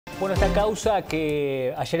Bueno, esta causa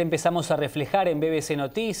que ayer empezamos a reflejar en BBC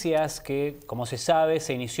Noticias, que como se sabe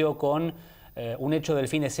se inició con un hecho del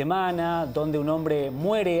fin de semana, donde un hombre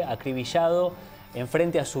muere acribillado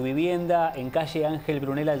enfrente a su vivienda en calle Ángel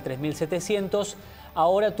Brunella al 3700,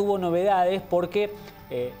 ahora tuvo novedades porque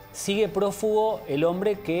sigue prófugo el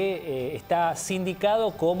hombre que está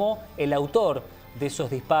sindicado como el autor de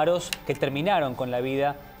esos disparos que terminaron con la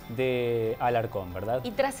vida de Alarcón, ¿verdad?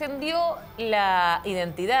 Y trascendió la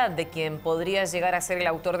identidad de quien podría llegar a ser el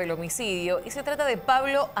autor del homicidio, y se trata de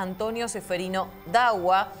Pablo Antonio Ceferino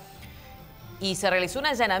Dagua, y se realizó un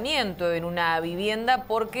allanamiento en una vivienda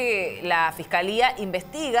porque la Fiscalía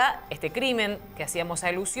investiga este crimen que hacíamos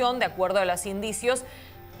alusión. De acuerdo a los indicios,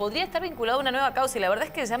 podría estar vinculado a una nueva causa, y la verdad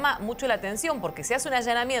es que llama mucho la atención porque se hace un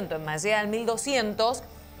allanamiento en Mallea al 1200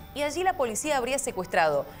 y allí la policía habría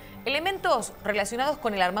secuestrado elementos relacionados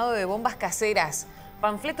con el armado de bombas caseras,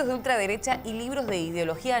 panfletos de ultraderecha y libros de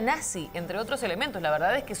ideología nazi, entre otros elementos. La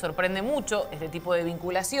verdad es que sorprende mucho este tipo de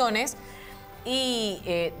vinculaciones y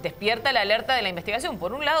despierta la alerta de la investigación.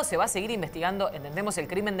 Por un lado, se va a seguir investigando, entendemos, el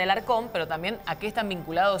crimen de Alarcón, pero también a qué están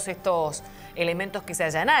vinculados estos elementos que se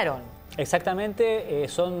allanaron. Exactamente,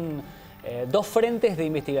 son dos frentes de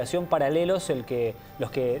investigación paralelos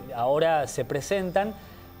los que ahora se presentan.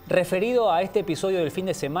 Referido a este episodio del fin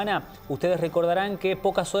de semana, ustedes recordarán que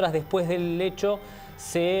pocas horas después del hecho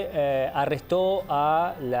se arrestó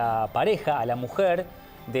a la pareja, a la mujer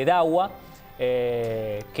de Dagua,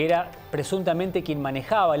 que era presuntamente quien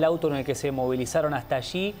manejaba el auto en el que se movilizaron hasta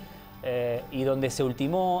allí y donde se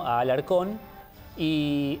ultimó a Alarcón.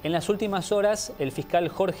 Y en las últimas horas el fiscal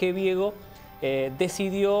Jorge Viego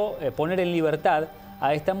decidió poner en libertad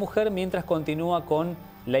a esta mujer mientras continúa con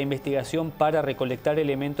la investigación para recolectar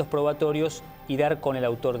elementos probatorios y dar con el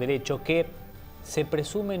autor del hecho, que se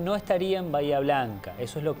presume no estaría en Bahía Blanca.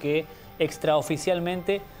 Eso es lo que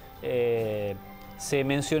extraoficialmente se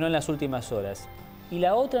mencionó en las últimas horas. Y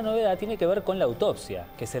la otra novedad tiene que ver con la autopsia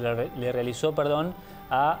que se le realizó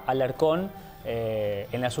a Alarcón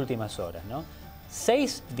en las últimas horas, ¿no?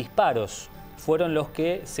 6 disparos fueron los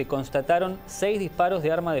que se constataron, 6 disparos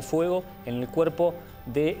de arma de fuego en el cuerpo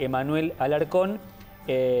de Emanuel Alarcón,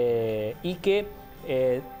 y que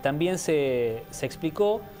también se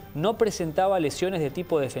explicó no presentaba lesiones de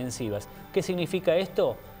tipo defensivas. ¿Qué significa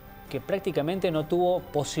esto? Que prácticamente no tuvo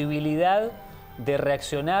posibilidad de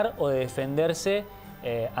reaccionar o de defenderse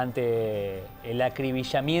ante el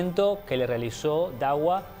acribillamiento que le realizó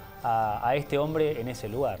Dagua a este hombre en ese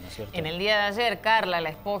lugar, ¿no es cierto? En el día de ayer, Carla, la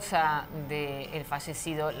esposa del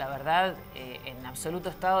fallecido, la verdad, en absoluto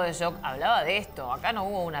estado de shock, hablaba de esto. Acá no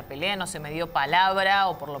hubo una pelea, no se me dio palabra,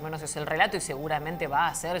 o por lo menos es el relato, y seguramente va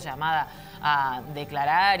a ser llamada a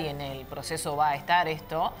declarar y en el proceso va a estar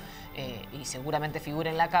esto, y seguramente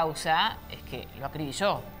figura en la causa, es que lo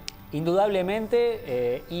acribilló.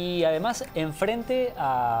 Indudablemente, y además enfrente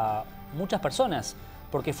a muchas personas,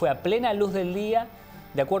 porque fue a plena luz del día.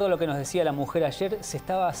 De acuerdo a lo que nos decía la mujer ayer, se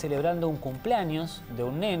estaba celebrando un cumpleaños de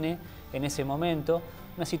un nene en ese momento,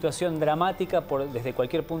 una situación dramática desde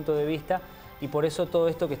cualquier punto de vista, y por eso todo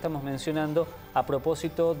esto que estamos mencionando a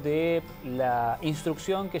propósito de la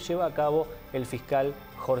instrucción que lleva a cabo el fiscal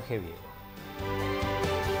Jorge Viego.